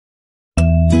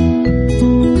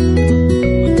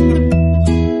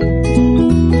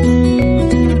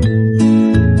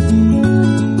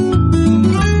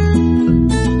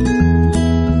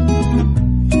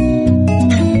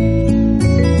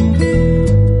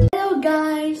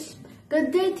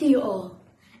Good day to you all,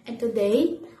 and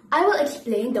today I will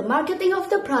explain the marketing of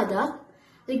the product,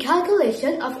 the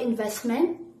calculation of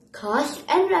investment, cost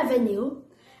and revenue,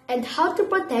 and how to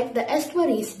protect the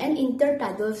estuaries and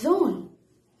intertidal zone.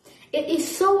 It is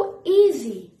so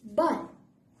easy, but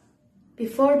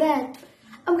before that,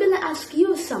 I'm gonna ask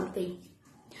you something.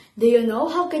 Do you know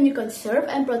how can you conserve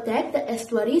and protect the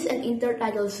estuaries and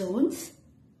intertidal zones?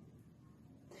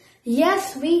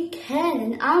 Yes, we can,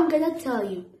 and I'm gonna tell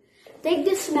you. Take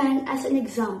this man as an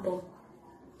example.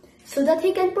 So that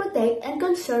he can protect and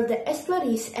conserve the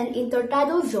estuaries and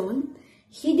intertidal zone,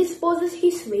 he disposes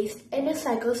his waste and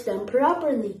recycles them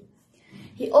properly.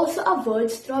 He also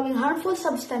avoids throwing harmful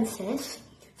substances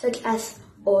such as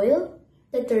oil,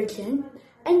 detergent,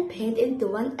 and paint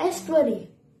into an estuary.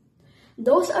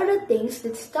 Those are the things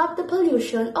that stop the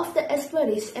pollution of the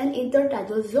estuaries and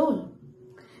intertidal zone.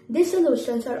 These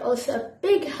solutions are also a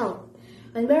big help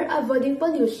when we're avoiding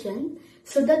pollution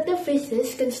so that the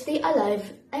fishes can stay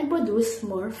alive and produce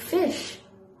more fish.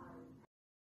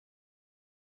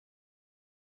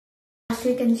 As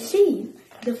you can see,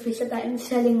 the fish that I am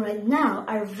selling right now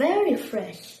are very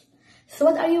fresh. So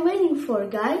what are you waiting for,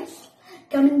 guys?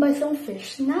 Come and buy some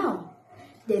fish now.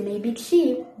 They may be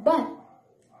cheap, but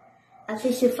at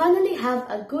least you finally have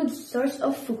a good source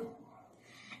of food.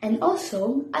 And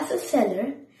also, as a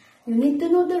seller, you need to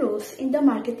know the rules in the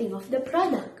marketing of the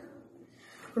product.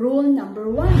 Rule number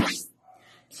 1.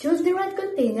 Choose the right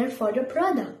container for the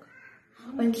product.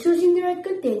 When choosing the right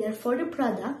container for the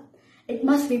product, it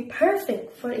must be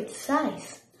perfect for its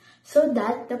size so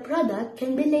that the product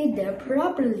can be laid there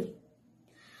properly.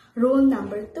 Rule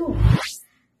number 2.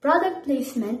 Product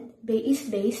placement is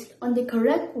based on the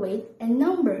correct weight and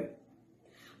number.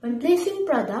 When placing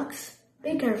products,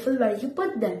 be careful where you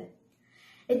put them.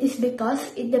 It is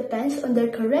because it depends on their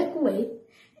correct weight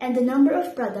and the number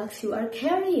of products you are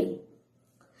carrying.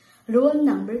 Rule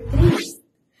number 3.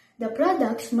 The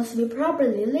products must be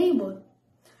properly labeled.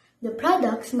 The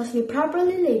products must be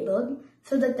properly labeled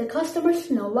so that the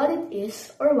customers know what it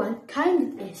is or what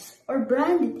kind it is or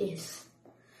brand it is.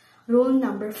 Rule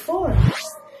number 4.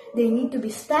 They need to be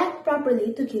stacked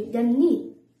properly to keep them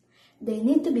neat. They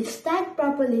need to be stacked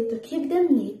properly to keep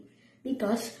them neat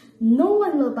because no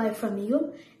one will buy from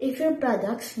you if your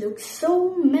products look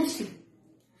so messy.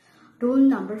 Rule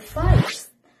number 5.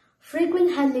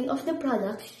 Frequent handling of the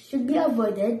products should be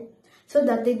avoided so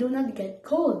that they do not get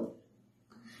cold.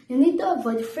 You need to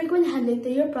avoid frequent handling to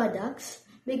your products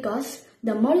because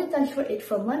the more you transfer it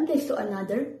from one place to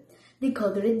another, the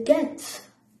colder it gets.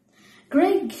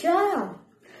 Great job!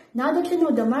 Now that you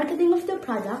know the marketing of the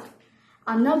product,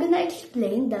 I'm now going to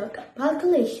explain the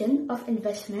calculation of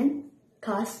investment,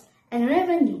 cost, and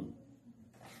revenue.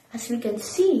 As we can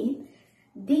see,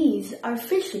 these are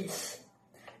fishes.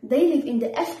 They live in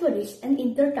the estuaries and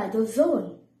intertidal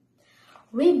zone.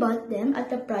 We bought them at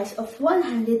the price of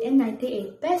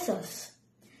 198 pesos.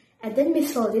 And then we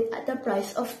sold it at the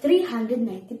price of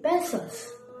 390 pesos.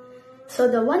 So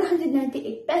the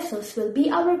 198 pesos will be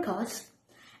our cost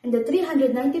and the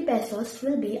 390 pesos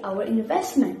will be our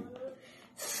investment.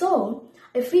 So,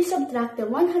 if we subtract the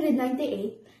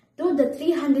 198 to the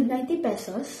 390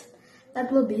 pesos,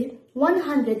 that will be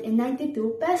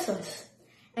 192 pesos.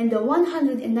 And the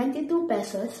 192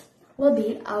 pesos will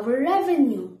be our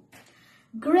revenue.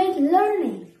 Great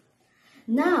learning!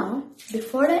 Now,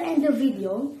 before I end the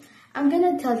video, I'm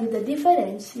gonna tell you the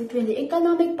difference between the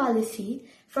economic policy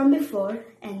from before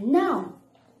and now.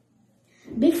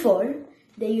 Before,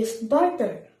 they used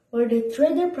barter, where they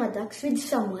trade their products with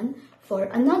someone for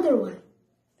another one.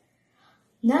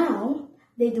 Now,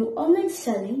 they do online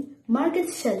selling, market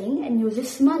selling, and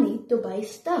uses money to buy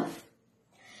stuff.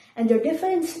 And the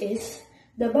difference is,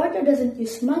 the barter doesn't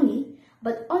use money,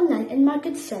 but online and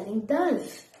market selling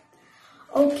does.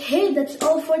 Okay, that's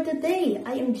all for today.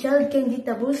 I am Gerald Candy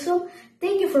Tabuso.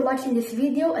 Thank you for watching this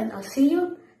video and I'll see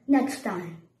you next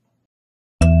time.